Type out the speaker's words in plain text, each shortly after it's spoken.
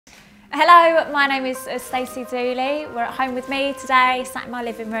Hello, my name is Stacey Dooley. We're at home with me today, sat in my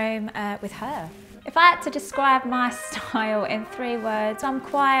living room with her. If I had to describe my style in 3 words, I'm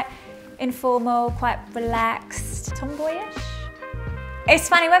quite informal, quite relaxed, tomboyish. It's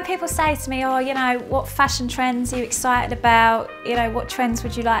funny when people say to me, oh, you know, what fashion trends are you excited about? You know, what trends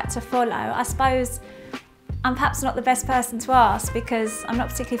would you like to follow? I suppose I'm perhaps not the best person to ask because I'm not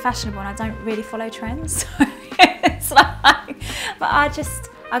particularly fashionable and I don't really follow trends. So it's like, but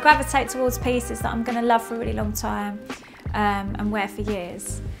I gravitate towards pieces that I'm going to love for a really long time and wear for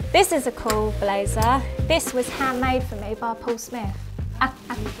years. This is a cool blazer. This was handmade for me by Paul Smith.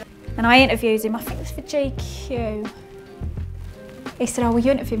 And I interviewed him, I think it was for GQ. He said, oh, will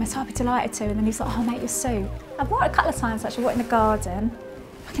you interview me? So I'd be delighted to. And then he was like, oh, mate, your suit. I've worn it a couple of times actually, I wore it in the garden.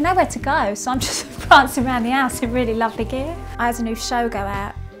 I can know where to go, so I'm just prancing around the house in really lovely gear. I had a new show go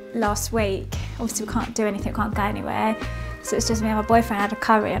out last week. Obviously we can't do anything, we can't go anywhere. So it's just me and my boyfriend had a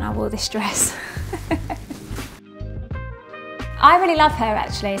curry and I wore this dress. I really love her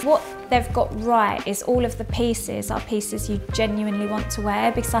actually. What they've got right is all of the pieces are pieces you genuinely want to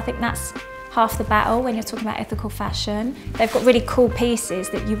wear, because I think that's half the battle when you're talking about ethical fashion. They've got really cool pieces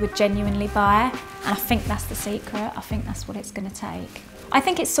that you would genuinely buy, and I think that's the secret. I think that's what it's going to take. I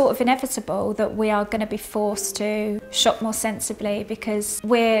think it's sort of inevitable that we are going to be forced to shop more sensibly because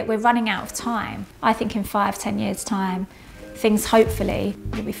we're running out of time. I think in 5–10 years' time, things hopefully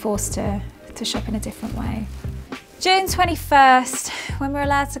will be forced to shop in a different way. June 21st, when we're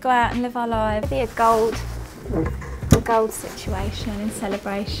allowed to go out and live our lives, it'll be a gold situation in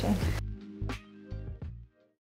celebration.